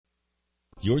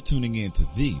You're tuning in to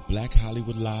the Black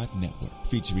Hollywood Live Network,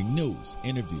 featuring news,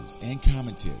 interviews, and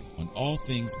commentary on all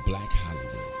things Black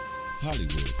Hollywood.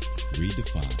 Hollywood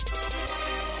redefined.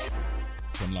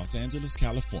 From Los Angeles,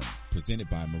 California, presented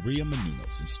by Maria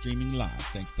Menounos and streaming live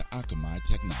thanks to Akamai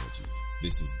Technologies.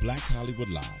 This is Black Hollywood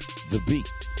Live, The Beat.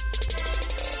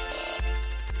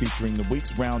 Featuring the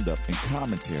week's roundup and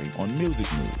commentary on music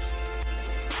news.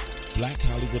 Black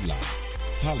Hollywood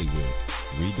Live, Hollywood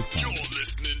redefined. You're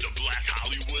listening to Black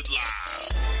Hollywood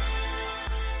Live.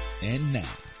 And now,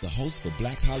 the host for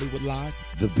Black Hollywood Live,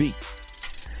 The Beat.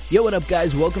 Yo, what up,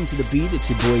 guys? Welcome to The Beat. It's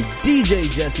your boy, DJ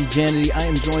Jesse Janedy. I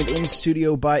am joined in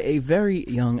studio by a very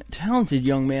young, talented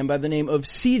young man by the name of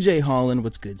CJ Holland.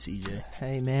 What's good, CJ?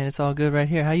 Hey, man, it's all good right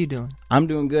here. How you doing? I'm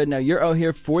doing good. Now, you're out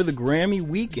here for the Grammy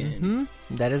weekend.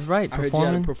 Mm-hmm. That is right. I heard you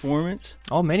had a performance.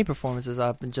 Oh, many performances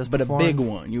I've been just But performing. a big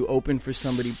one. You opened for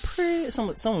somebody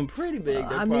someone pretty big.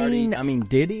 I mean,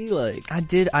 Diddy, like... I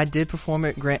did perform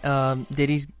at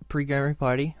Diddy's pre-Grammy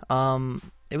party.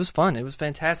 It was fun. It was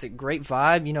fantastic. Great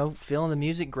vibe, you know, feeling the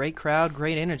music, great crowd,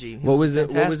 great energy. What was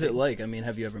it like? I mean,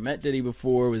 have you ever met Diddy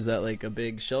before? Was that like a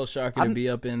big shell shocker to be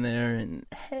up in there and,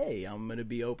 hey, I'm going to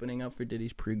be opening up for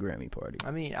Diddy's pre-Grammy party?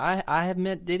 I mean, I have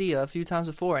met Diddy a few times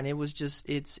before, and it was just,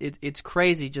 it's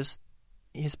crazy just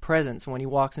his presence when he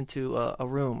walks into a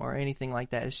room or anything like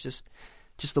that. It's just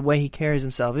the way he carries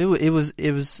himself. It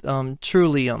was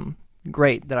truly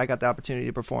great that I got the opportunity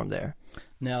to perform there.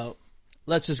 Now,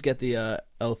 let's just get the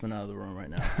elephant out of the room right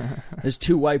now. There's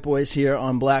two white boys here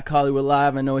on Black Hollywood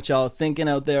Live. I know what y'all are thinking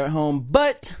out there at home,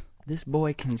 but this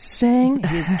boy can sing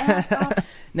his ass off.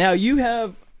 Now, you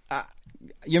have...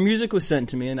 your music was sent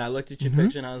to me, and I looked at your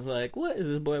picture, and I was like, what is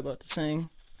this boy about to sing?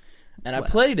 And I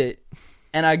played it,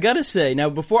 and I gotta say...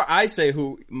 Now, before I say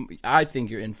who I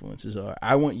think your influences are,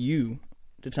 I want you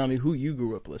to tell me who you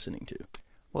grew up listening to.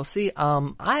 Well, see,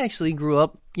 I actually grew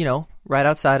up, you know, right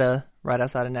outside of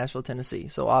Nashville, Tennessee.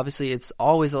 So obviously it's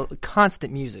always a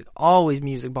constant music, always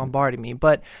music bombarding me.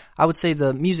 But I would say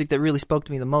the music that really spoke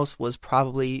to me the most was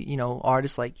probably, you know,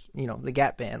 artists like, you know, the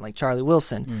Gap Band, like Charlie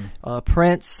Wilson,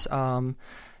 Prince, you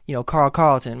know, Carl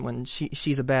Carlton, when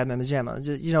she's a bad mamma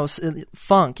jamma, you know,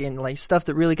 funk and like stuff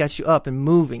that really got you up and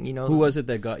moving, you know. Who was it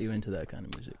that got you into that kind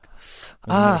of music?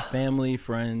 Was it family,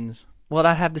 friends? Well,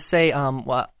 I'd have to say,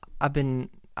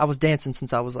 I was dancing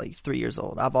since I was like 3 years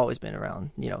old. I've always been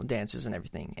around, you know, dancers and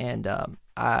everything. And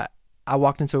I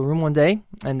walked into a room one day,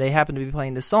 and they happened to be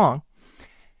playing this song.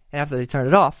 And after they turned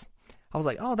it off, I was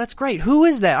like, "Oh, that's great! Who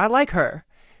is that? I like her."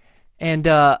 And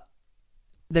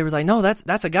they were like, "No,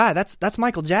 that's a guy. That's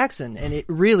Michael Jackson." And it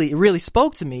really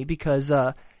spoke to me because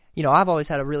you know, I've always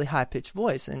had a really high pitched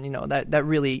voice, and you know that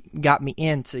really got me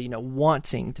into, you know,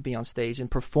 wanting to be on stage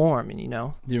and perform, and you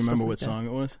know. Do you remember what song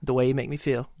it was? The Way You Make Me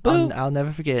Feel. I'll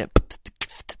never forget it.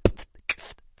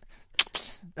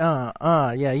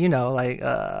 Yeah, you know, like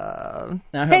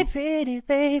hey pretty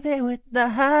baby with the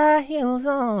high heels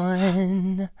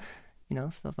on, you know,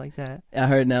 stuff like that. I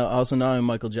heard now, also not only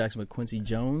Michael Jackson, but Quincy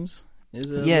Jones is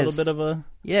a little bit of a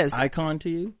icon to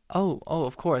you. Oh,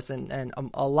 of course, and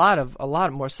a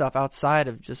lot more stuff outside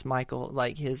of just Michael,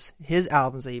 like his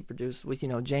albums that he produced with, you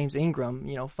know, James Ingram,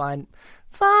 you know, find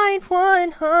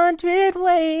 100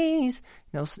 ways,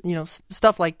 you know,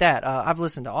 stuff like that. I've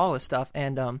listened to all his stuff,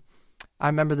 and I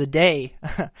remember the day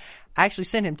I actually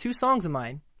sent him 2 songs of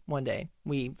mine one day.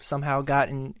 We somehow got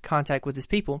in contact with his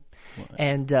people,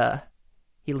 and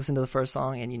he listened to the first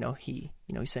song, and he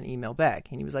sent an email back,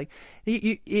 and he was like,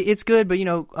 "It's good, but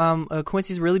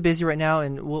Quincy's really busy right now,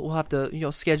 and we'll have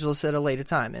to schedule this at a later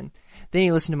time." And then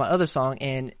he listened to my other song,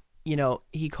 and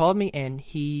he called me, and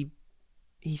he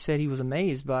said he was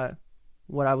amazed by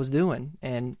what I was doing,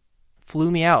 and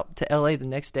flew me out to LA the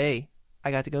next day.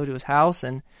 I got to go to his house,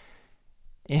 and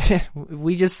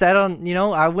we just sat on.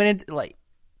 I went into, like,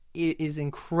 it is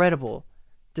incredible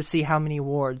to see how many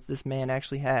awards this man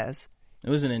actually has. It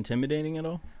wasn't intimidating at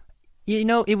all?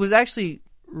 It was actually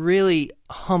really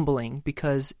humbling,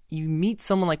 because you meet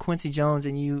someone like Quincy Jones,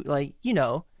 and you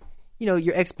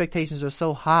your expectations are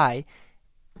so high.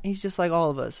 He's just like all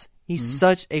of us. He's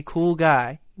such a cool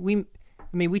guy. We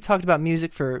talked about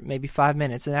music for maybe 5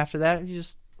 minutes, and after that, it was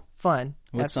just fun.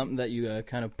 What's something that you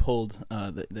kind of pulled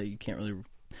that you can't really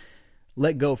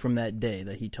let go from that day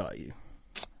that he taught you?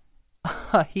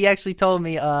 He actually told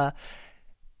me,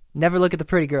 never look at the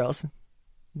pretty girls.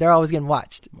 They're always getting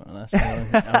watched. Well, that's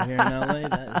out here in LA.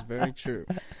 That is very true.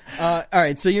 All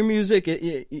right, so your music,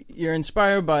 you're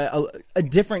inspired by a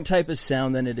different type of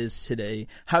sound than it is today.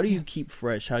 How do you keep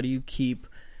fresh? How do you keep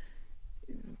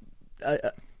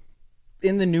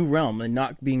in the new realm and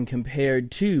not being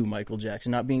compared to Michael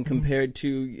Jackson, not being compared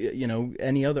to,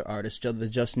 any other artist, the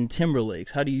Justin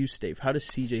Timberlakes. How do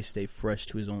CJ stay fresh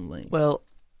to his own lane? Well,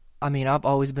 I mean, I've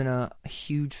always been a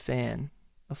huge fan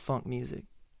of funk music.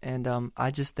 And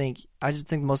I just think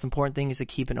the most important thing is to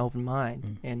keep an open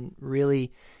mind. And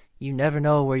really, you never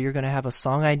know where you're going to have a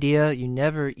song idea. You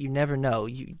never know.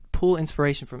 You pull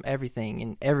inspiration from everything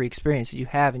and every experience that you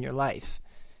have in your life.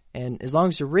 And as long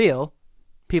as you're real,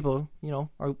 people,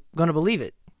 are going to believe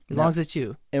it. As long as it's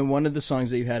you. And one of the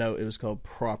songs that you had out, it was called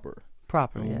Proper.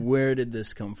 Proper, yeah. Where did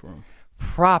this come from?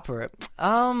 Proper.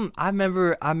 I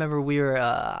remember we were,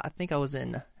 I think I was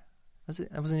in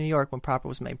New York when Proper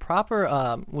was made.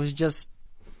 Proper was just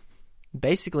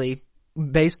basically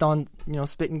based on,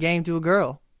 spitting game to a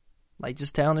girl. Like,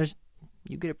 just telling her,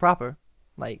 you get it proper.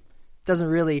 Like, doesn't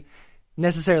really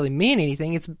necessarily mean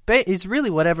anything. It's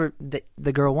really whatever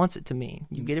the girl wants it to mean.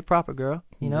 You get it proper, girl,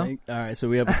 All right, so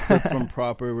we have a clip from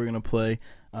Proper we're going to play.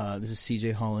 This is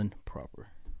CJ Holland, Proper.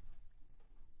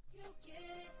 You get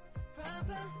it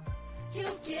proper.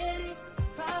 You get it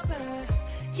proper.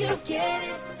 You get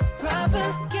it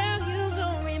proper. Girl, you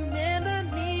gon'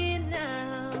 remember me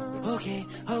now. Okay.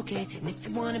 And if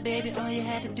you want it, baby, all you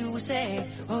had to do was say,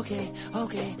 okay.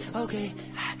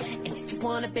 And if you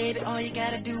want it, baby, all you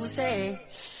gotta do is say,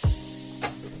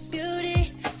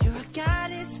 beauty, you're a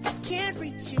goddess. Can't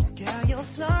reach you, girl, you're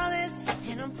flawless.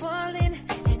 And I'm falling,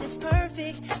 and it's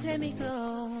perfect. Let me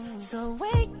glow. So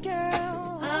wait,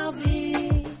 girl, I'll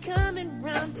be coming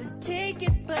round to take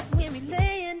it, but when we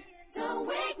laying, don't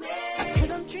wake me,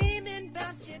 'cause I'm dreaming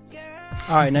about you, girl.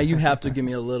 All right, now you have to give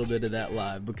me a little bit of that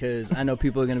live, because I know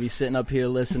people are going to be sitting up here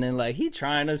listening like, he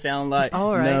trying to sound like...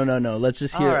 All right. No. Let's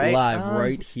just hear it live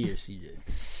right here, CJ.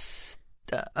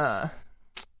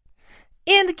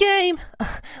 In the game,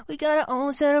 we got our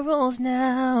own set of rules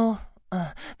now.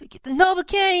 Forget the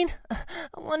Novocaine.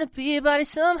 I wanna be a body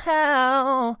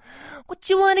somehow. What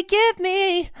you wanna give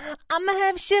me? I'ma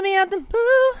have you shimmy out the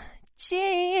blue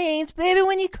jeans, baby.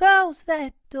 When you close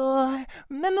that door,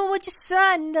 remember what you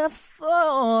signed up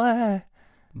for.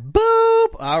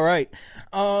 Boop. All right.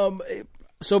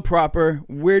 So Proper,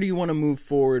 where do you want to move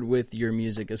forward with your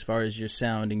music as far as your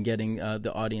sound and getting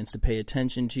the audience to pay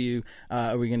attention to you?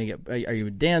 Are you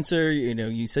a dancer?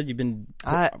 You said you've been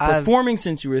performing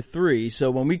since you were 3.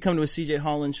 So when we come to a CJ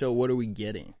Holland show, what are we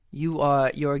getting?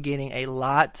 You're getting a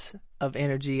lot of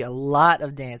energy, a lot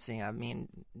of dancing. I mean,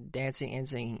 dancing and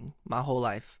singing my whole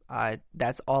life.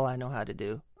 That's all I know how to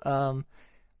do.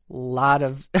 Lot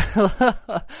of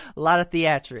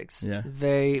theatrics. Yeah.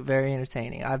 Very, very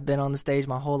entertaining. I've been on the stage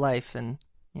my whole life, and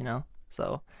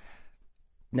so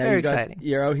now very exciting.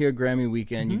 You're out here Grammy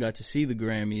weekend. Mm-hmm. You got to see the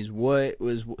Grammys. What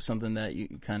was something that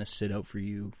you kind of stood out for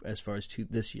you as far as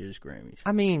this year's Grammys?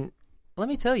 I mean, let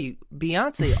me tell you,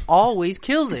 Beyonce always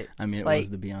kills it. I mean, it was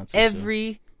the Beyonce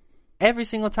show. Every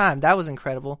single time. That was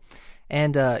incredible.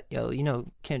 And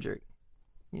Kendrick,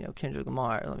 Kendrick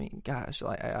Lamar. I mean, gosh,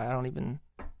 I don't even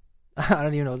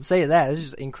know what to say to that. It's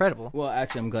just incredible. Well,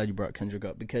 actually, I'm glad you brought Kendrick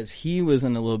up, because he was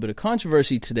in a little bit of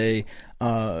controversy today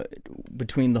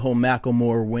between the whole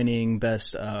Macklemore winning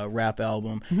Best Rap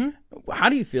Album. Mm-hmm. How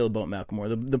do you feel about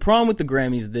Macklemore? The problem with the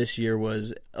Grammys this year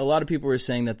was a lot of people were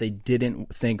saying that they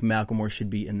didn't think Macklemore should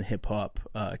be in the hip-hop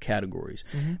categories.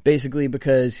 Mm-hmm. Basically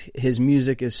because his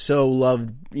music is so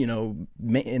loved, in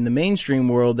the mainstream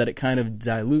world, that it kind of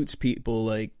dilutes people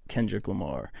like Kendrick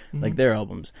Lamar, mm-hmm. like their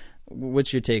albums.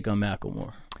 What's your take on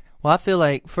Macklemore? Well, I feel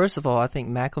like, first of all, I think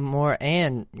Macklemore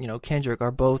and, Kendrick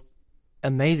are both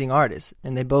amazing artists,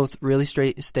 and they both really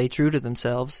stay true to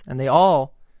themselves, and they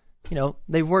all,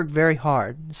 they work very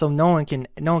hard, so no one can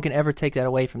ever take that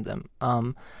away from them.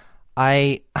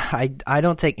 I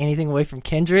don't take anything away from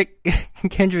Kendrick.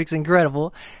 Kendrick's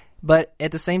incredible, but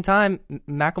at the same time,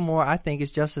 Macklemore, I think, is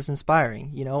just as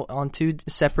inspiring, on 2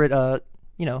 separate,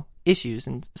 issues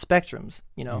and spectrums,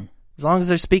 As long as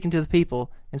they're speaking to the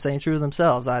people and staying true to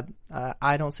themselves,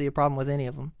 I don't see a problem with any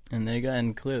of them.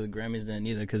 And clearly the Grammys didn't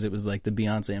either, because it was like the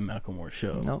Beyonce and Macklemore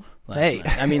show. Nope. Hey,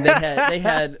 night. I mean,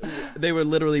 they were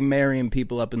literally marrying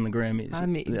people up in the Grammys. I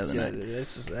mean,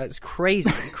 that's crazy,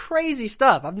 crazy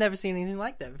stuff. I've never seen anything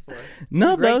like that before.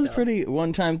 No, that was pretty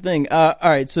one-time thing. All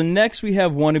right, so next we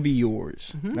have "Wanna Be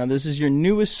Yours." Mm-hmm. Now this is your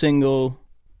newest single.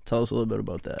 Tell us a little bit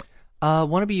about that.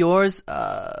 "Wanna Be Yours,"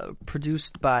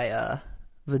 produced by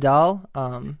Vidal.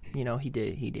 He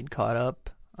did "Caught Up,"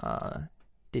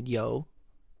 did "Yo"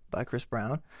 by Chris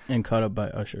Brown, and "Caught Up" by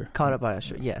Usher. "Caught Up" by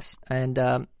Usher, yes. And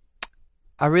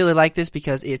I really like this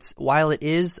because while it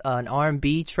is an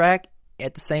R&B track,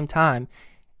 at the same time,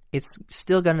 it's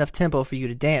still got enough tempo for you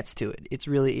to dance to it. It's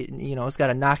really, you know, it's got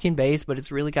a knocking bass, but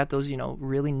it's really got those, you know,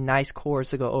 really nice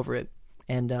chords to go over it.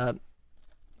 And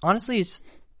honestly,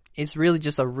 it's really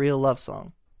just a real love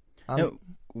song. Now,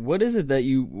 what is it that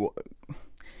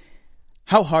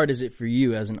how hard is it for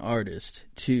you as an artist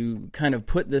to kind of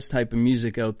put this type of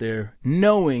music out there,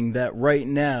 knowing that right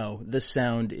now the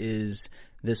sound is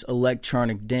this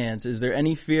electronic dance? Is there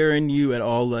any fear in you at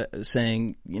all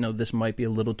saying, you know, this might be a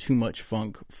little too much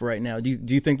funk for right now? Do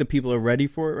you think that people are ready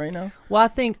for it right now? Well, I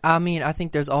think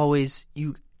there's always,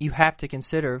 you have to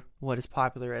consider what is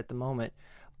popular at the moment.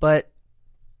 But,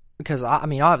 because,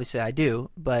 obviously I do,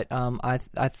 but I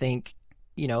think,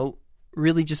 you know,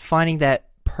 really just finding that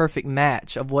perfect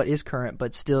match of what is current,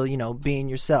 but still, you know, being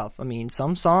yourself. I mean,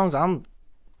 some songs I'm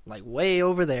like way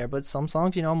over there, but some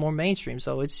songs, you know, more mainstream.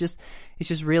 So it's just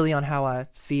really on how I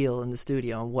feel in the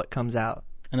studio and what comes out.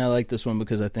 And I like this one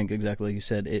because I think exactly like you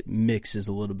said, it mixes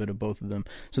a little bit of both of them.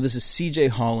 So this is CJ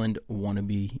Holland, Wanna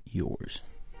Be Yours.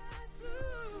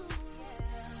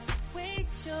 Wait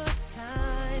your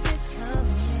time, it's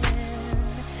coming.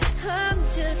 I'm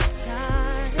just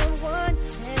tired of wanting.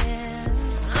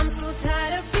 I'm so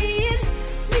tired of being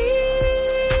me.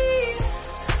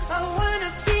 I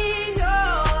wanna be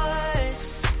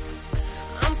yours.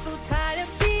 I'm so tired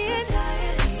of being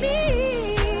me.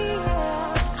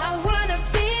 I wanna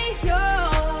be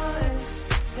yours.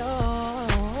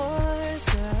 Yours.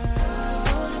 I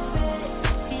wanna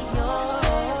be yours.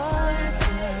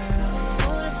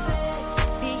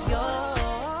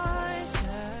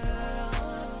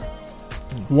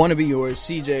 Wanna Be Yours,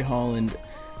 CJ Holland.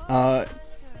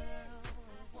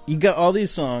 You got all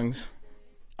these songs.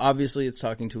 Obviously, it's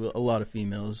talking to a lot of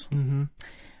females. Mm-hmm.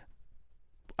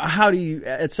 How do you,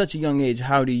 at such a young age,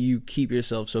 how do you keep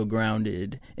yourself so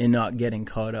grounded and not getting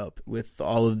caught up with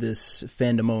all of this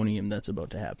fandemonium that's about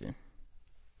to happen?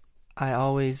 I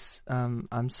always, I'm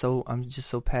just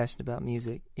so passionate about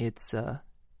music. It's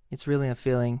really a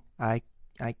feeling I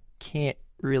can't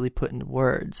really put into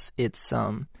words. It's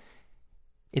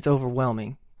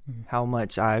overwhelming how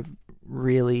much I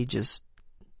really just,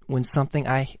 when something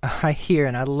I hear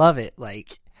and I love it,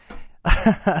 like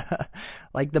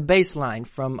like the bass line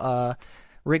from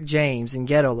Rick James in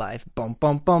Ghetto Life, bum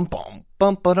bum bum bum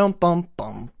bum ba dum bum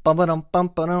bum bum ba dum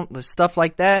bum ba dum, the stuff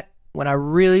like that. When I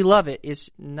really love it, it's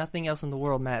nothing else in the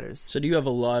world matters. So do you have a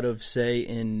lot of say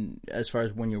in, as far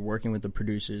as when you're working with the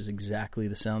producers, exactly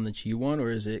the sound that you want?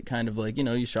 Or is it kind of like, you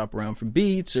know, you shop around for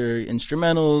beats or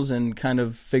instrumentals and kind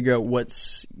of figure out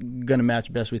what's going to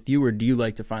match best with you? Or do you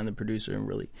like to find the producer and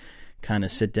really kind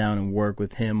of sit down and work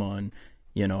with him on,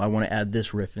 you know, I want to add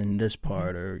this riff in this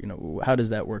part? Or, you know, how does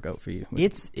that work out for you?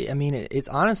 It's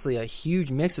honestly a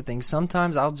huge mix of things.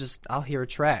 Sometimes I'll hear a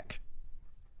track,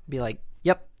 be like,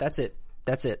 yep, that's it.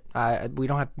 We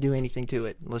don't have to do anything to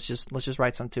it. Let's just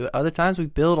write something to it. Other times we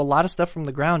build a lot of stuff from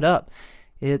the ground up.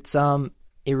 It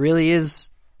really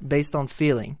is based on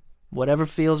feeling. Whatever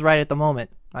feels right at the moment,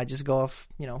 I just go off,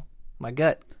 you know, my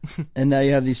gut. And now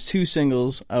you have these two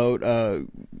singles out.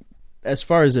 As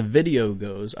far as the video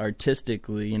goes,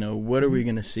 artistically, you know, what are we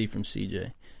going to see from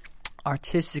CJ?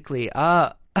 Artistically,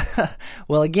 well,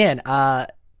 again,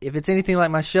 if it's anything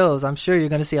like my shows, I'm sure you're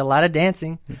going to see a lot of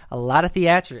dancing, a lot of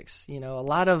theatrics, you know, a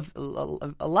lot of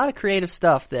creative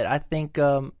stuff that I think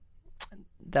I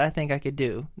could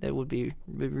do. That would be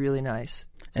really nice.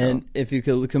 So. And if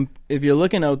you're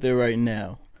looking out there right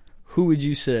now, who would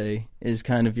you say is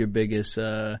kind of your biggest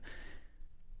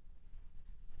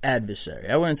adversary?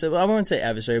 I wouldn't say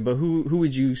adversary, but who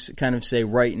would you kind of say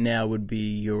right now would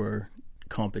be your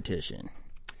competition?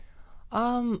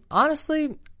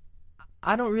 Honestly,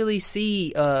 I don't really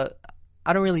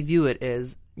view it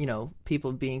as, you know,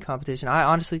 people being competition. I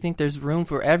honestly think there's room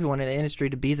for everyone in the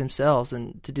industry to be themselves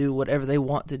and to do whatever they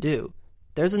want to do.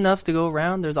 There's enough to go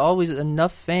around. There's always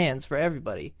enough fans for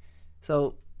everybody.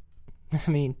 So,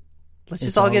 I mean, let's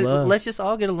just all get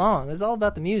along. It's all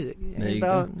about the music. You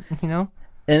know.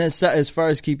 And as far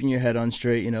as keeping your head on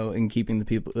straight, you know, and keeping the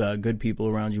people, good people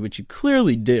around you, which you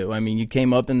clearly do. I mean, you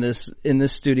came up in this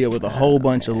studio with a whole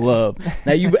bunch of love.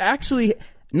 Now, you actually,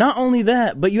 not only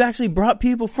that, but you actually brought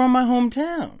people from my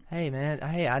hometown. Hey, man.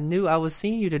 Hey, I knew I was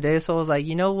seeing you today, so I was like,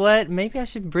 you know what? Maybe I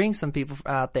should bring some people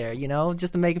out there, you know,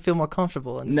 just to make it feel more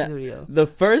comfortable in the studio. The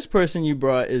first person you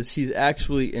brought he's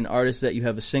actually an artist that you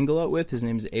have a single out with. His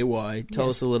name is AY. Tell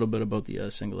us a little bit about the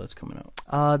single that's coming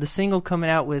out. The single coming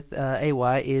out with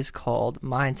AY is called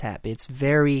Mind Tap. It's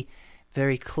very,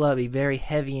 very clubby, very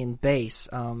heavy in bass.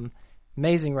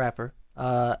 Amazing rapper.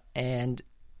 And,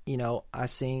 you know, I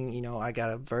sing, you know, I got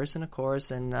a verse and a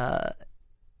chorus, and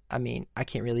I mean, I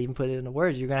can't really even put it into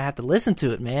words. You're going to have to listen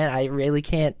to it, man. I really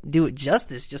can't do it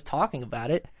justice just talking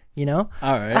about it, you know?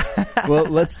 All right. Well,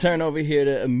 let's turn over here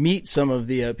to meet some of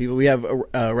the people. We have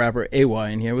rapper AY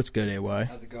in here. What's good, AY?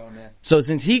 How's it going, man? So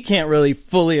since he can't really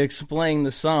fully explain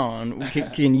the song,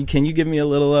 can you give me a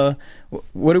little,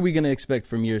 what are we going to expect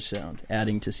from your sound,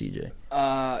 adding to CJ?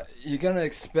 You're going to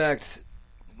expect,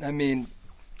 I mean,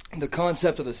 the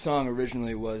concept of the song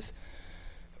originally was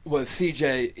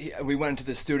CJ, we went into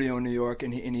the studio in New York,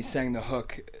 and he sang the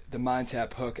hook, the mind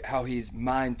tap hook, how he's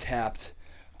mind tapped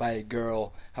by a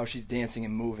girl, how she's dancing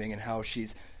and moving, and how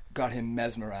she's got him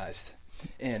mesmerized.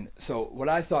 And so what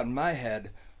I thought in my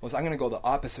head was, I'm going to go the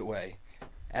opposite way,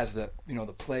 as the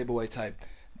playboy type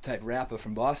rapper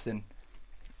from Boston.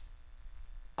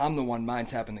 I'm the one mind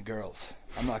tapping the girls.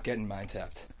 I'm not getting mind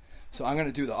tapped. So I'm going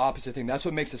to do the opposite thing. That's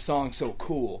what makes the song so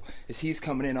cool, is he's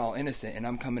coming in all innocent, and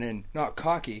I'm coming in not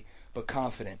cocky, but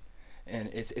confident. And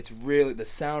it's really the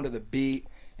sound of the beat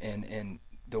and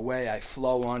the way I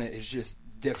flow on it is just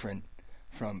different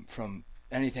from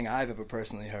anything I've ever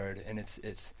personally heard. And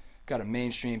it's got a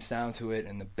mainstream sound to it,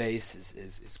 and the bass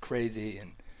is crazy.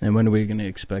 And when are we going to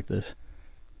expect this?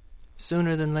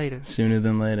 Sooner than later. Sooner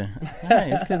than later. All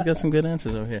right, this guy's got some good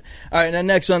answers over here. All right, now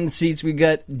next on the seats, we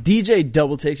got DJ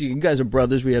Double Takes. You guys are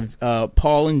brothers. We have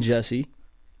Paul and Jesse.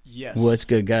 Yes. What's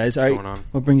good, guys? What's All right, going on?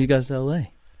 what brings you guys to LA?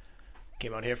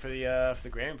 Came out here for the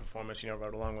Grammy performance.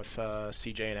 Rode along with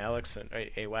CJ and Alex, and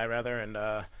AY rather, and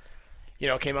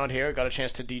came out here, got a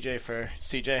chance to DJ for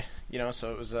CJ.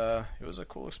 So it was a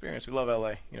cool experience. We love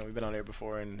LA. We've been out here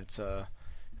before, and it's a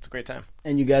great time.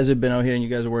 And you guys have been out here, and you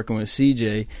guys are working with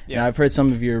CJ. Yeah. Now, I've heard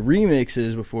some of your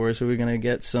remixes before, so we're going to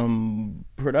get some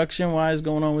production-wise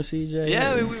going on with CJ?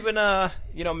 Yeah, we've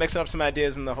been, mixing up some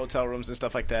ideas in the hotel rooms and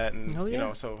stuff like that. And,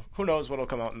 so who knows what will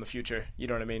come out in the future. You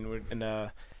know what I mean? We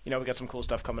got some cool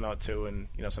stuff coming out, too, and,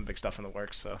 some big stuff in the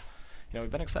works. So, we've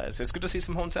been excited. So it's good to see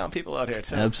some hometown people out here,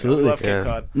 too. Absolutely. We love Cape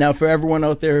Cod. Now, for everyone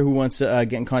out there who wants to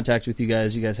get in contact with you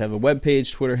guys have a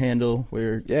webpage, Twitter handle.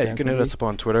 You can hit us up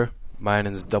on Twitter. Mine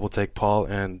is Double Take Paul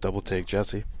and Double Take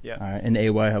Jesse. Yeah. All right. And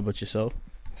AY, how about yourself?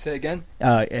 Say again?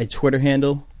 A Twitter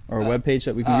handle or a webpage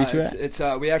that we can reach you at? It's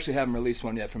we actually haven't released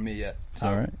one yet from me yet. So,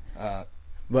 all right.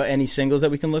 But any singles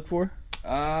that we can look for?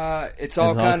 It's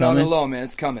all kind of on the low, man.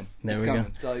 It's coming. There it's we coming. go.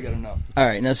 That's all you got to know. All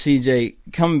right. Now, CJ,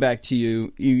 coming back to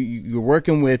you,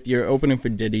 you're opening for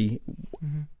Diddy.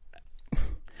 Mm-hmm.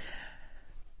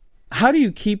 How do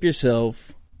you keep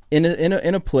yourself in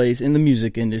a place in the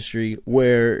music industry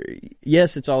where,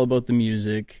 yes, it's all about the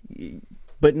music,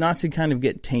 but not to kind of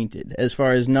get tainted as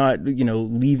far as not,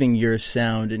 leaving your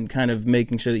sound and kind of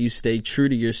making sure that you stay true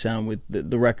to your sound with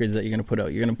the records that you're going to put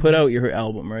out. You're going to put out your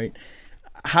album, right?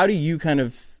 How do you kind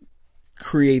of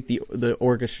create the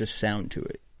orchestra sound to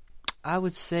it? I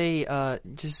would say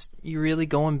just you really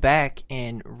going back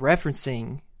and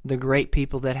referencing the great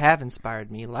people that have inspired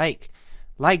me, like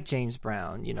James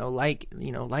Brown,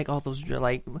 like all those,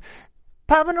 like,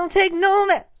 Papa don't take no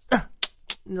mess.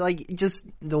 Like, just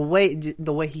the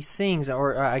way he sings,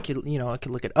 or I could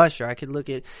look at Usher, I could look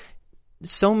at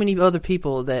so many other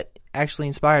people that actually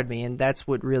inspired me, and that's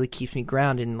what really keeps me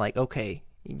grounded and like, okay,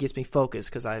 it gets me focused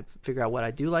because I figure out what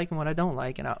I do like and what I don't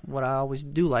like, and what I always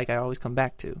do like, I always come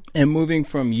back to. And moving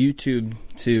from YouTube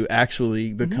to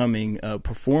actually becoming a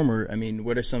performer, I mean,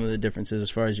 what are some of the differences as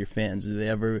far as your fans? Do they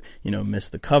ever, miss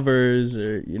the covers,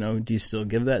 or do you still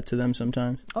give that to them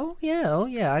sometimes? Oh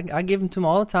yeah, I give them to them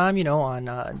all the time. On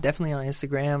definitely on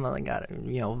Instagram. I got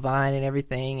Vine and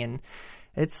everything, and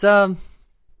it's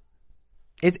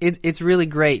really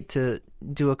great to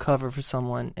do a cover for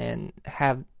someone and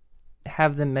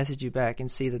have them message you back and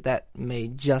see that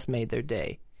just made their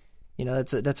day.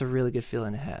 That's a really good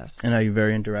feeling to have. And are you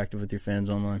very interactive with your fans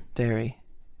online? Very,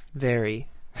 very,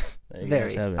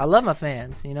 very. I love my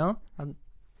fans.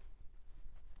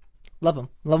 Love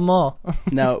them all.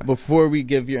 Now, before we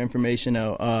give your information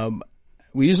out,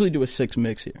 we usually do a 6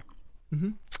 mix here.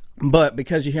 Mm-hmm. But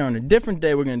because you're here on a different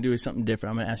day, we're going to do something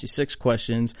different. I'm going to ask you 6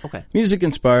 questions. Okay. Music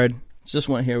inspired. Just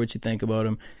want to hear what you think about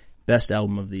them. Best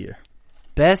album of the year.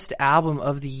 Best album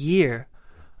of the year.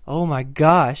 Oh my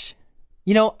gosh.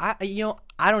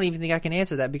 I don't even think I can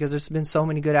answer that because there's been so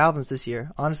many good albums this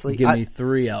year. Honestly, give me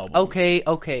 3 albums.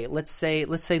 Okay. Let's say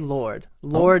Lorde.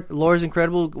 Lorde's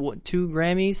incredible. 2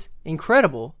 Grammys,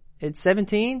 incredible. It's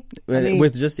 17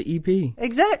 with just the EP.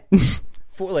 Exactly.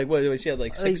 What? She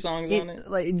had 6 songs on it.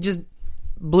 It just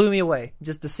blew me away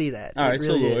just to see that. All right,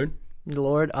 really so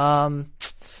Lorde. God,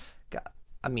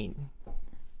 I mean.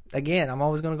 Again, I'm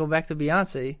always going to go back to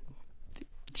Beyonce.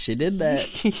 She did that.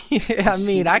 I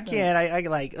mean, I can't. I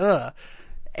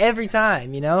every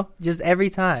time, you know, just every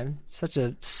time. Such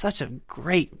a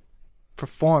great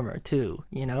performer too,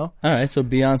 you know. All right, so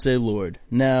Beyonce Lord.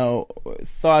 Now,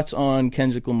 thoughts on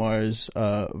Kendrick Lamar's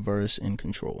verse in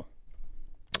Control?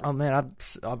 Oh man,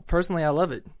 I personally I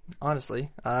love it.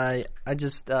 Honestly, I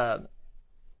just I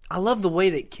love the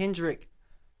way that Kendrick.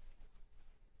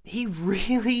 He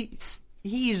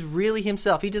is really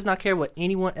himself. He does not care what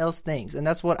anyone else thinks, and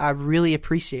that's what I really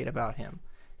appreciate about him.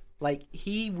 Like,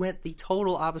 he went the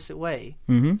total opposite way.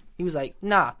 Mm-hmm. He was like,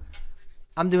 nah,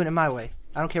 I'm doing it my way.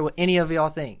 I don't care what any of y'all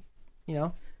think. You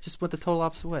know, just went the total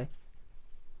opposite way.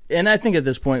 And I think at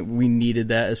this point we needed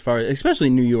that, as far as, especially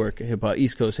New York hip hop,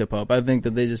 East Coast hip hop. I think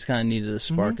that they just kind of needed a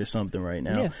spark or something right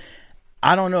now. Yeah.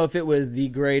 I don't know if it was the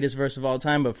greatest verse of all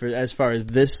time, but as far as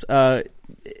this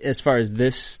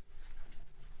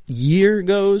year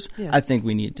goes, I think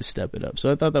we need to step it up.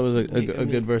 So I thought that was a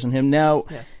good verse on him. Now,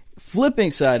 flipping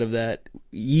side of that,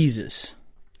 Yeezus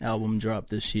album dropped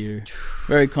this year.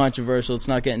 Very controversial. It's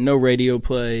not getting no radio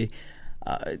play.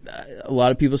 A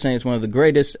lot of people saying it's one of the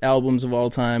greatest albums of all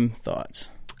time. Thoughts?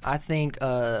 I think,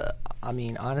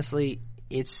 honestly,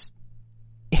 it's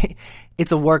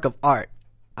it's a work of art.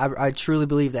 I truly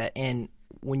believe that. And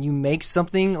when you make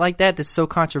something like that that's so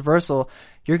controversial,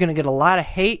 you're going to get a lot of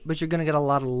hate, but you're going to get a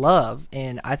lot of love.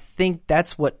 And I think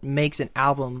that's what makes an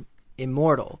album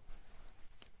immortal.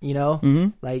 You know? Mm-hmm.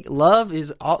 Like, love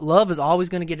is always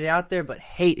going to get it out there, but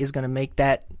hate is going to make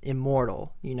that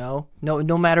immortal, you know?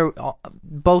 No matter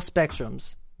both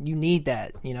spectrums. You need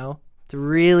that, you know? To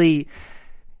really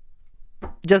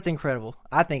just incredible.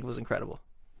 I think it was incredible.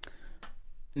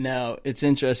 Now, it's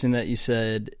interesting that you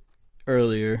said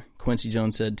earlier, Quincy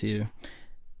Jones said to you,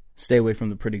 stay away from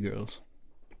the pretty girls.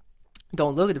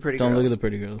 Don't look at the pretty girls. Don't look at the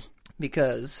pretty girls.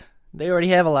 Because they already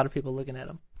have a lot of people looking at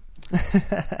them.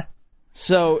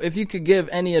 So, if you could give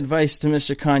any advice to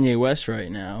Mr. Kanye West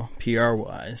right now,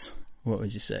 PR-wise, what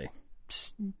would you say?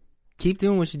 Keep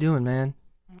doing what you're doing, man.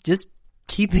 Just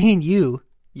keep being you.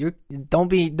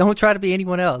 Don't try to be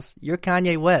anyone else. You're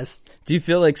Kanye West. Do you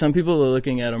feel like some people are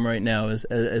looking at him right now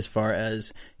as far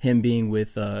as him being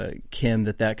with Kim,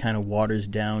 that kind of waters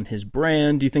down his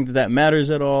brand? Do you think that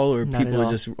matters at all, or people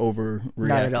are just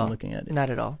overreacting looking at it? Not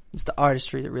at all. It's the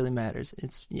artistry that really matters.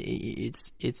 It's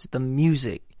the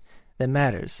music that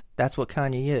matters. That's what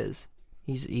Kanye is.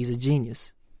 He's a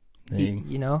genius.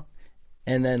 You know.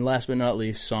 And then, last but not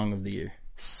least, Song of the Year.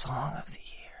 Song of the Year.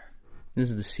 This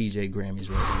is the CJ Grammys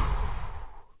right now.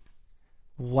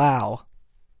 Wow.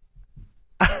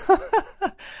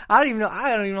 I don't even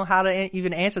know how to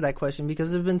even answer that question,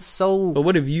 because it's been so. But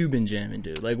what have you been jamming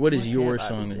to? Like, what is your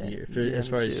song of the year as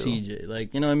far as CJ?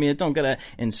 Like, you know what I mean? It don't gotta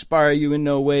inspire you in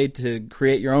no way to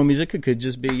create your own music. It could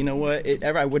just be, you know what?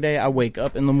 Every day I wake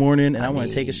up in the morning and I want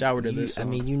to take a shower to this song. I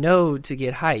mean, you know, to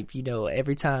get hype, you know,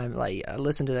 every time, like, I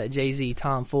listen to that Jay-Z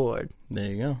Tom Ford. There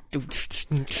you go.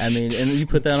 I mean, and you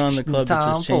put that on the club, it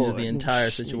just changes the entire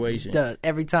situation. It does.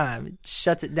 Every time. It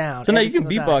shuts it down. So now you can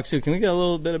beatbox too. Can we get a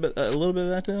little bit of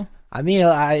that too? I mean,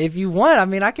 if you want, I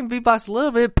mean, I can beatbox a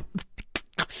little bit.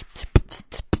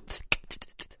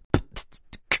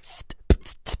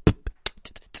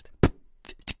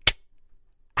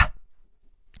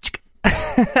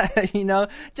 You know,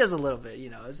 just a little bit, you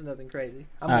know, it's nothing crazy.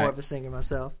 I'm more of a singer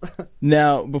myself.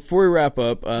 Now, before we wrap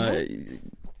up,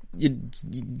 you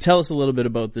tell us a little bit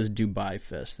about this Dubai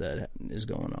Fest that is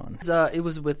going on. It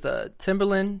was with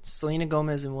Timbaland, Selena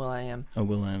Gomez, and will.i.am. Oh,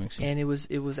 will.i.am, excuse me. And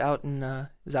it was out in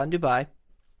Dubai.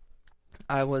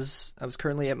 I was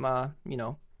currently at my, you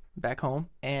know, back home,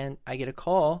 and I get a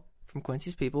call from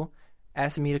Quincy's people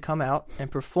asking me to come out and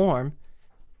perform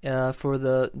for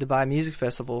the Dubai Music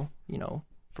Festival, you know,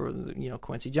 for, you know,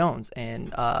 Quincy Jones.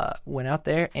 And went out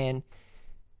there, and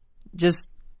just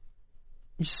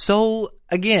so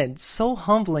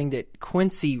humbling that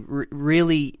Quincy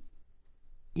really,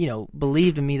 you know,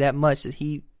 believed in me that much, that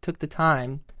he took the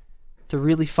time to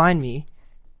really find me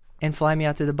and fly me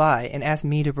out to Dubai and ask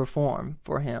me to perform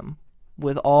for him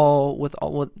with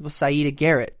Saida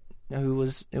Garrett, who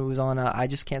was on I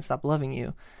Just Can't Stop Loving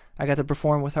You. I got to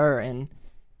perform with her, and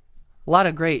a lot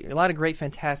of great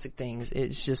fantastic things.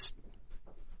 It's just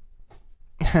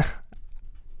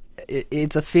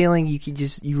it's a feeling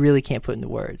you really can't put into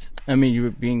words. I mean, you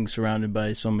were being surrounded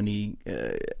by so many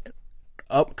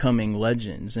upcoming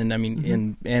legends, and I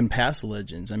mean, and past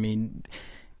legends. I mean,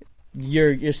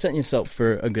 you're setting yourself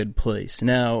for a good place.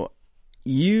 Now,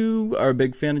 you are a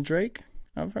big fan of Drake,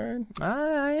 I've heard.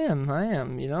 I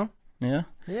am. You know. Yeah.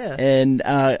 Yeah. And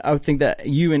I would think that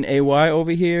you and AY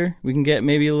over here, we can get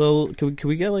maybe a little. Could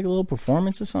we get like a little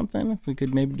performance or something? If we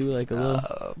could maybe do like a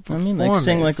little. I mean, like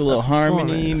sing like a little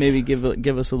harmony. Maybe give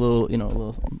us a little, a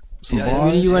little. Some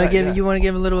bars. You want to give you want to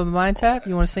give a little bit of Mind Tap?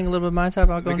 You want to sing a little bit of Mind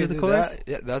Tap? I'll go into the chorus. That.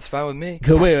 Yeah, that's fine with me.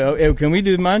 Wait, can we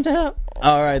do Mind Tap?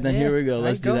 All right, then here we go.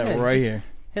 Let's do that ahead. right here.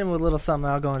 Hit him with a little something.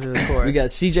 I'll go into the chorus. We got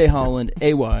CJ Holland,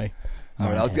 AY. All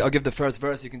right, I'll give the first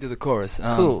verse. You can do the chorus.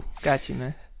 Cool, got you,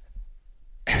 man.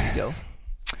 Here you go.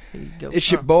 It's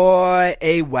your boy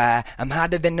AY. I'm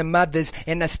hotter than the mothers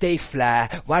and I stay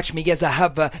fly. Watch me as I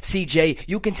hover. CJ,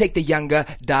 you can take the younger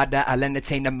daughter. I'll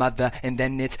entertain the mother and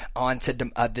then it's on to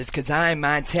them others. Cause I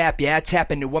mind tap. Yeah, I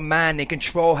tap into her mind and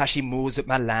control how she moves with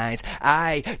my lines.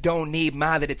 I don't need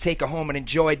mother to take her home and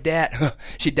enjoy that.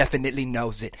 She definitely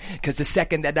knows it. Cause the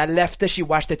second that I left her, she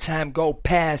watched the time go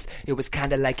past. It was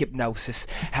kinda like hypnosis.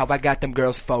 How I got them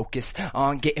girls focused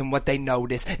on getting what they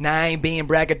notice. Now I ain't being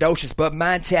braggadocious, but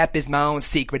mind tap is my own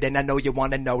secret and I know you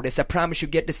wanna know this. I promise you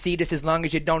get to see this as long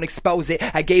as you don't expose it.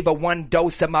 I gave her one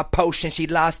dose of my potion. She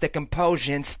lost the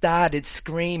composure and started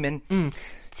screaming.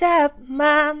 Tap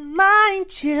my mind,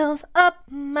 chills up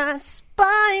my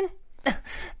spine.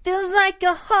 Feels like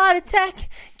a heart attack.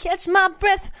 Catch my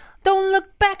breath, don't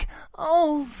look back.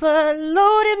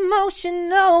 Overload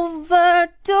emotion,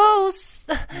 overdose.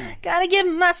 Gotta get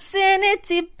my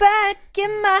sanity back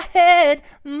in my head.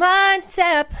 Mind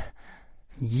tap.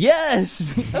 Yes!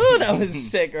 Oh, that was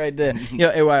sick right there. Yo,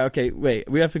 AY, okay, wait.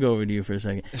 We have to go over to you for a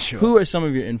second. Sure. Who are some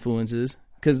of your influences?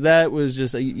 Because that was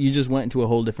just, you just went into a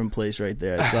whole different place right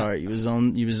there. I saw it. You were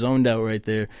zoned out right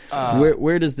there.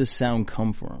 Where does this sound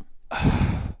come from?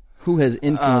 Who has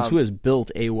influenced, who has built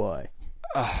AY?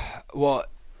 Well,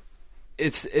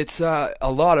 it's a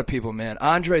lot of people, man.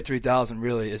 Andre 3000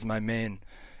 really is my main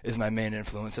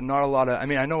influence. And not a lot of, I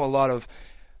mean, I know a lot of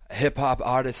hip hop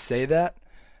artists say that.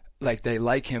 Like they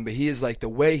like him, but he is like the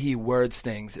way he words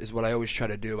things is what I always try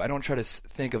to do. I don't try to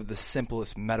think of the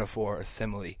simplest metaphor or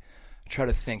simile. I try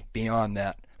to think beyond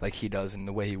that, like he does in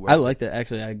the way he words. I like that.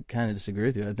 Actually, I kind of disagree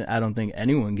with you. I don't think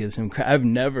anyone gives him credit. I've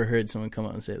never heard someone come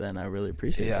out and say that, and I really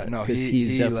appreciate that. Yeah, no,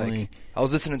 he's definitely. Like, I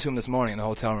was listening to him this morning in the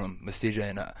hotel room with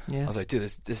CJ, and I was like,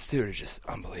 dude, this dude is just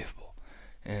unbelievable.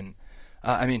 And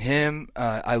I mean, him.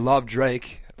 I love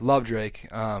Drake.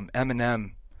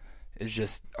 Eminem is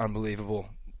just unbelievable.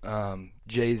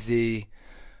 Jay-Z.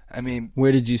 I mean,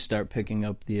 where did you start picking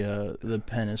up the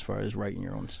pen as far as writing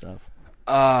your own stuff?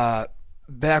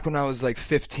 Back when I was like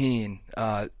 15,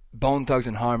 Bone Thugs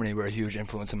and Harmony were a huge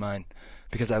influence of mine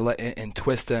because in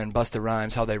Twista and Busta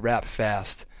Rhymes, how they rap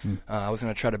fast. I was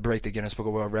gonna try to break the Guinness Book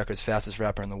of World Records fastest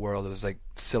rapper in the world. It was like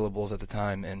syllables at the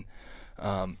time, and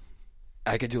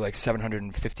I could do like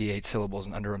 758 syllables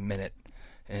in under a minute,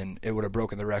 and it would have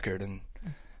broken the record. And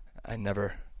I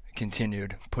never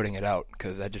continued putting it out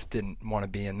because I just didn't want to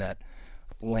be in that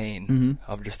lane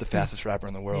of just the fastest rapper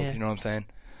in the world. You know what I'm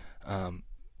saying?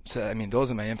 So I mean,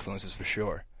 those are my influences for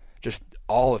sure. Just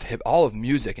all of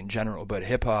music in general, but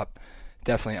hip hop,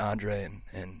 definitely Andre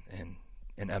and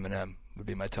Eminem would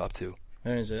be my top two. I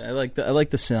like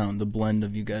the sound, the blend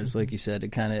of you guys. Like you said,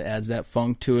 it kind of adds that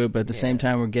funk to it, but at the same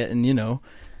time, we're getting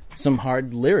some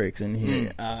hard lyrics in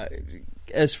here.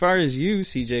 As far as you,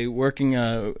 CJ, working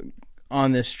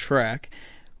on this track,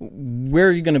 where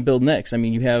are you going to build next? I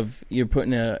mean, you're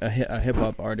putting a hip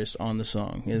hop artist on the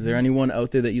song. Is there anyone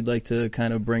out there that you'd like to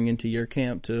kind of bring into your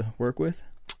camp to work with?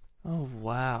 Oh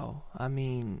wow! I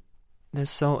mean, there's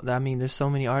so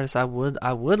many artists I would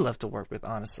love to work with.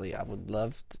 Honestly, I would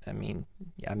love. I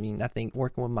think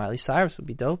working with Miley Cyrus would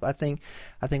be dope. I think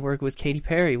working with Katy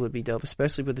Perry would be dope,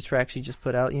 especially with the track she just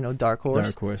put out. Dark Horse.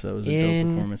 Dark Horse. That was a dope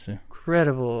performance.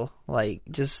 Incredible. Like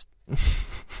just.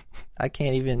 I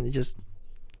can't even, just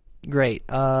great.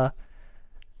 A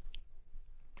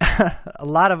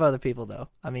lot of other people though.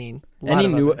 I mean,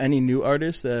 any new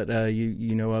artists that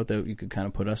you know out that you could kind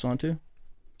of put us onto?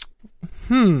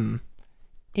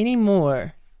 Any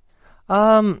more?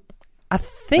 I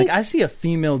think I see a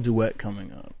female duet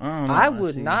coming up. I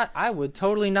would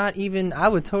totally not even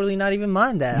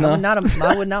mind that. No?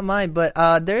 I would not mind. But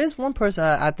there is one person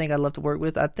I think I'd love to work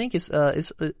with. I think it's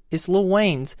Lil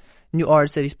Wayne's new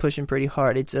artist that he's pushing pretty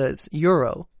hard. It's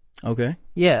Euro. Okay.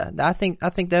 Yeah, I think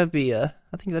that'd be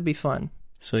fun.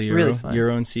 So Euro, really fun.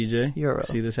 Euro and CJ. Euro.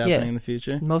 See this happening in the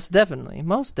future? Most definitely.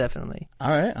 All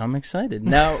right, I'm excited.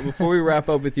 Now, before we wrap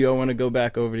up with you, I want to go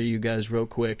back over to you guys real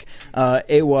quick.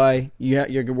 AY,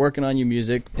 you're working on your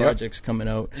music projects coming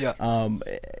out. Yeah.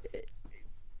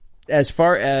 As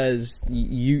far as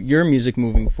your music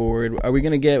moving forward, are we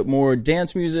going to get more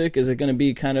dance music? Is it going to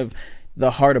be kind of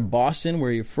the heart of Boston,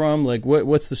 where you're from? Like,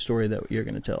 what's the story that you're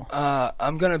going to tell?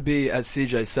 I'm going to be, as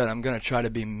CJ said, I'm going to try to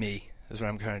be me. Is what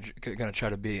I'm going to try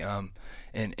to be.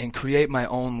 And create my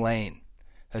own lane.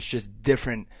 That's just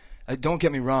different. Don't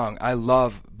get me wrong. I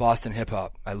love Boston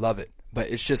hip-hop. I love it. But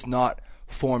it's just not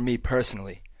for me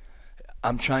personally.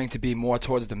 I'm trying to be more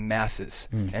towards the masses.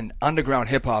 And underground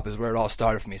hip-hop is where it all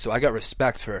started for me. So I got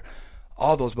respect for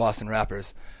all those Boston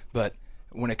rappers. But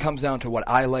when it comes down to what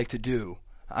I like to do,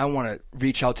 I want to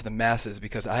reach out to the masses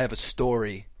because I have a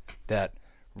story that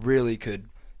really could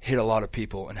hit a lot of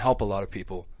people and help a lot of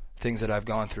people, things that I've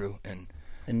gone through.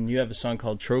 And you have a song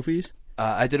called Trophies?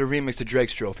 I did a remix to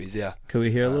Drake's Trophies, yeah. Can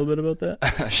we hear a little bit about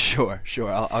that? Sure.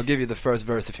 I'll give you the first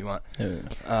verse if you want.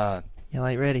 You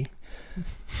like ready?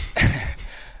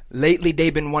 Lately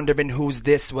they been wondering who's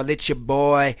this. Well, it's your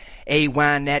boy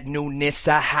A-Wine, that newness.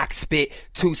 I hack spit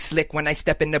too slick when I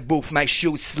step in the booth. My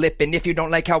shoes slip, and if you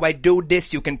don't like how I do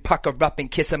this, you can pucker up and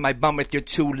kiss on my bum with your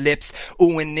two lips.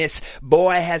 Oohing this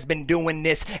boy has been doing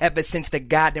this ever since the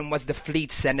garden was the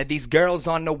Fleet Center. These girls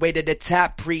on the way to the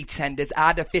top, pretenders,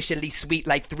 artificially sweet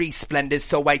like 3 Splendors.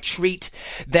 So I treat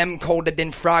them colder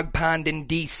than Frog Pond in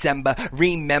December.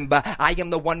 Remember, I am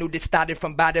the one who just started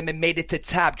from bottom and made it to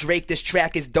top. Drake, this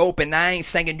track is dope, and I ain't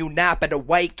singing you not, but a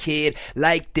white kid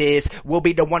like this will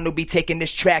be the one who be taking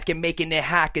this track and making it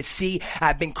hot. Cause see,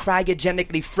 I've been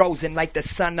cryogenically frozen like the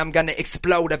sun. I'm gonna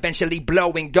explode, eventually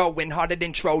blowing, going harder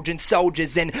than Trojan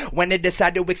soldiers. And when they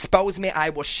decide to expose me,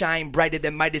 I will shine brighter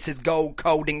than Midas's gold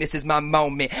coating. This is my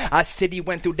moment. Our city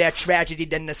went through that tragedy,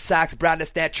 then the Sox brought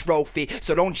us that trophy.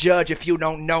 So don't judge if you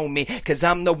don't know me, cause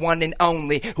I'm the one and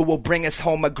only who will bring us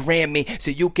home a Grammy.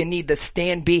 So you can either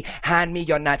stand behind me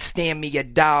or not stand me a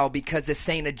dog. Because this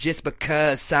ain't a just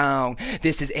because song.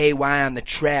 This is AY on the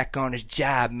track on his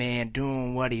job, man,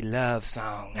 doing what he loves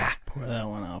song. Pour that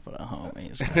one out for the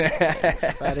homies.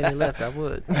 If I had any left, I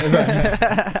would.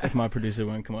 If my producer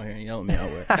wouldn't come out here and yell at me, I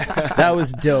would. That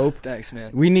was dope. Thanks,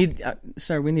 man. We need,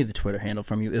 sir, we need a Twitter handle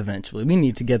from you eventually. We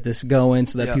need to get this going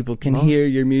so that people can hear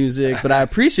your music. But I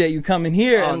appreciate you coming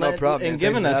here and, no problem, and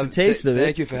giving us a taste of it.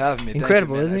 Thank you for having me.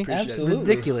 Incredible, Thank you, isn't he? I appreciate it. Absolutely.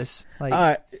 Ridiculous. Like, All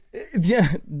right.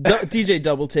 Yeah. DJ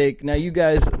Double Take. Now, you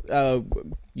guys,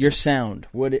 your sound.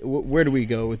 Where do we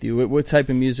go with you? What type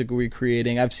of music are we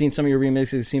creating? I've seen some of your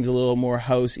remixes. It seems a little more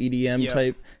house,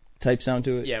 EDM type sound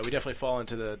to it. Yeah, we definitely fall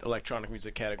into the electronic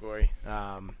music category.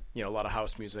 A lot of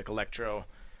house music, electro.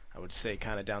 I would say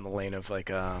kind of down the lane of like,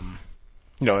 and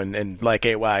like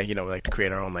AY, like to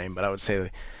create our own lane. But I would say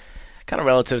kind of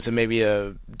relative to maybe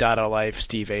a Dada Life,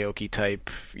 Steve Aoki type,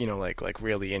 like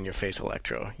really in your face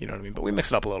electro. You know what I mean? But we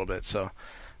mix it up a little bit. So.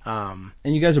 And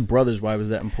you guys are brothers. Why was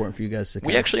that important for you guys to?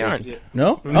 We actually aren't.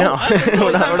 No, no,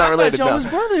 we're not related. Y'all was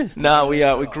brothers. No, we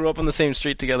grew up on the same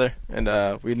street together,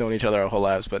 and we've known each other our whole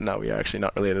lives. But no, we are actually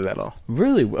not related at all.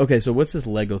 Really? Okay, so what's this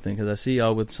Lego thing? Because I see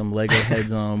y'all with some Lego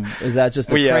heads on. Is that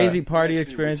just a crazy party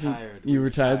experience? You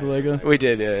retired the Lego? We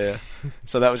did, yeah.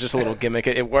 So that was just a little gimmick.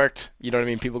 It worked. You know what I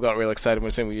mean? People got real excited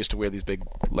when we used to wear these big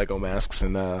Lego masks,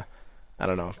 and I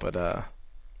don't know, but.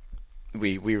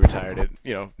 We retired it,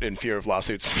 in fear of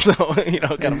lawsuits. So, kind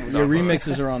of your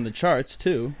remixes are on the charts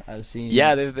too. I've seen.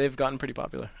 Yeah, they've gotten pretty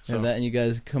popular. So that, and you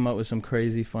guys come up with some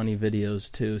crazy, funny videos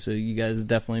too. So you guys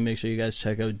definitely make sure you guys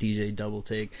check out DJ Double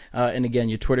Take. And again,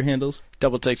 your Twitter handles: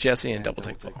 Double Take Jesse and Double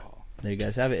Take Paul. There you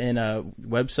guys have it. And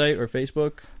website or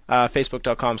Facebook?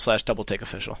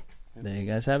 Facebook.com/DoubleTakeOfficial. There you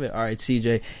guys have it. All right,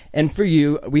 CJ. And for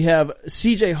you, we have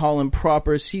CJ Holland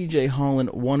proper. CJ Holland,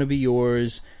 wanna be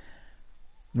yours.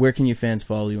 Where can your fans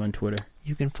follow you on Twitter?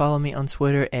 You can follow me on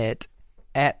Twitter at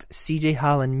CJ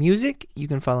Holland Music. You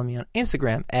can follow me on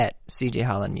Instagram at CJ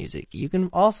Holland Music. You can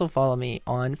also follow me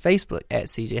on Facebook at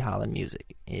CJ Holland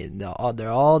Music.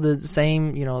 They're all the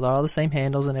same, they're all the same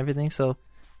handles and everything. So,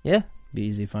 yeah. Be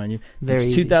easy to find you. Very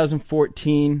it's easy.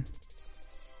 2014.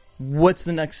 What's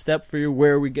the next step for you?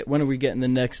 When are we getting the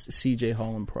next CJ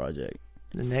Holland project?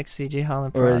 The next CJ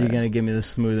Holland Or project. are you going to give me the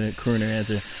smooth crooner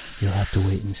answer? You'll have to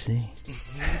wait and see.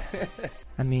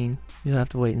 I mean, you'll have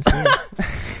to wait and see.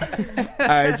 All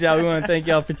right, y'all. We want to thank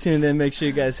y'all for tuning in. Make sure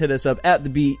you guys hit us up at The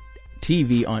Beat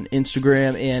TV on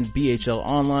Instagram and BHL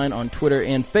Online on Twitter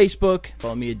and Facebook.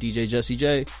 Follow me at DJ Jesse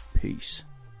J. Peace.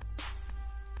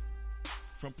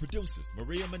 From producers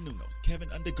Maria Menounos, Kevin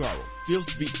Undergaro, Phil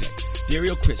Svitek,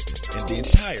 Dario Christian, and the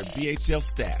entire BHL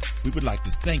staff, we would like to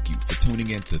thank you for tuning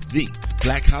in to the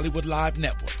Black Hollywood Live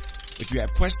Network. If you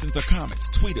have questions or comments,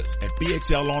 tweet us at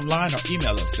BHL Online or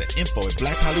email us at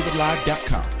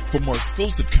info@blackhollywoodlive.com. For more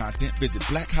exclusive content, visit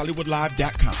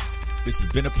blackhollywoodlive.com. This has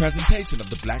been a presentation of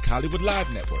the Black Hollywood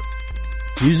Live Network.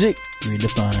 Music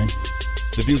redefined.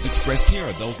 The views expressed here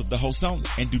are those of the host only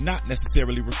and do not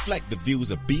necessarily reflect the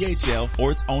views of BHL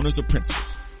or its owners or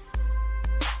principals.